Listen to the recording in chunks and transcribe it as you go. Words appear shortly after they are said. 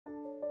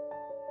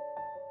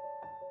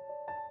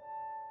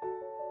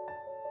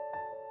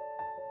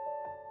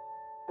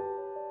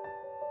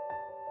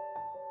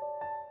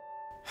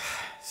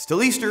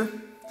Still Easter.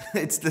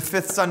 It's the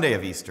fifth Sunday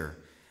of Easter.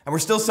 And we're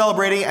still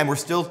celebrating and we're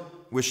still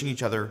wishing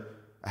each other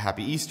a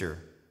happy Easter.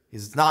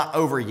 It's not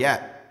over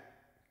yet.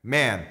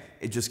 Man,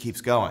 it just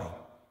keeps going.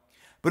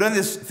 But on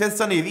this fifth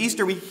Sunday of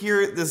Easter, we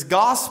hear this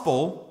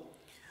gospel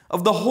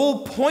of the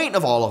whole point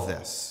of all of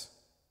this.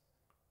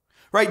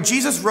 Right?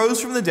 Jesus rose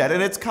from the dead,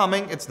 and it's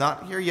coming. It's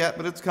not here yet,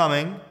 but it's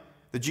coming.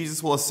 That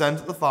Jesus will ascend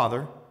to the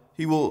Father.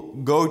 He will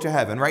go to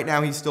heaven. Right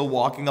now, he's still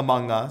walking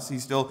among us.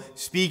 He's still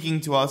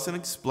speaking to us and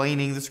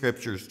explaining the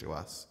scriptures to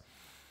us.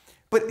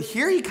 But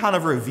here he kind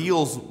of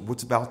reveals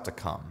what's about to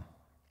come.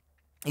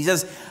 He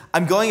says,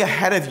 I'm going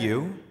ahead of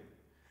you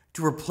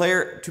to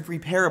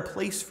prepare a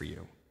place for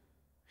you.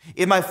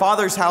 In my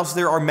Father's house,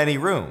 there are many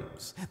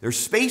rooms. There's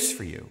space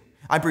for you.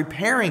 I'm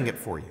preparing it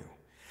for you.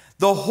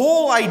 The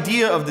whole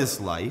idea of this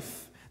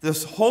life,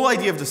 this whole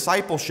idea of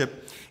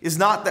discipleship, is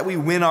not that we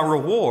win our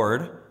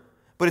reward,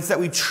 but it's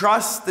that we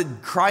trust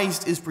that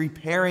Christ is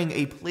preparing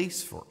a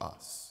place for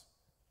us.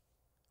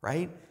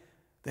 Right?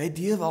 The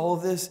idea of all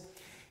of this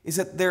is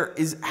that there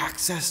is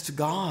access to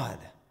God.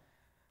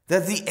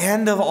 That at the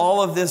end of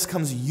all of this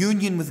comes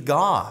union with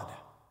God.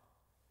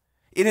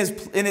 In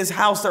his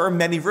house there are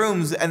many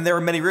rooms, and there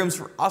are many rooms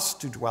for us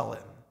to dwell in.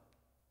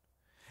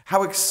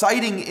 How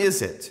exciting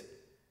is it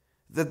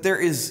that there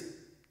is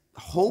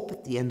hope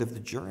at the end of the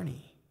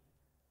journey?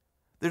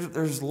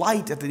 There's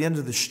light at the end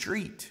of the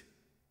street.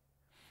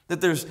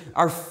 That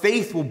our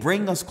faith will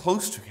bring us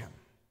close to him.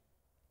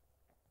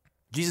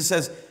 Jesus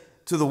says,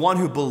 to the one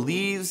who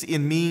believes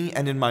in me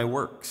and in my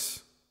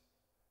works,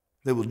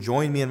 they will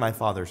join me in my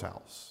Father's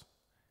house.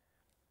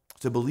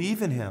 To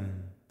believe in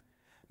him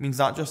means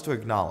not just to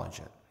acknowledge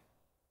it,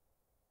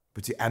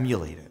 but to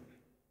emulate it.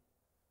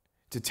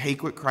 To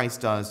take what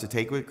Christ does, to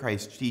take what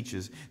Christ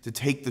teaches, to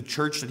take the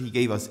church that he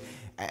gave us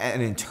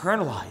and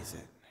internalize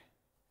it.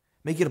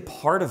 Make it a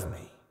part of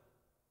me.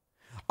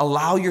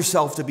 Allow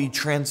yourself to be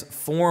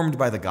transformed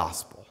by the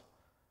gospel.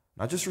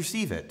 Not just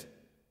receive it,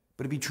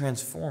 but to be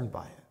transformed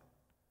by it.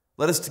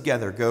 Let us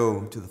together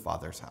go to the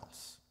Father's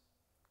house.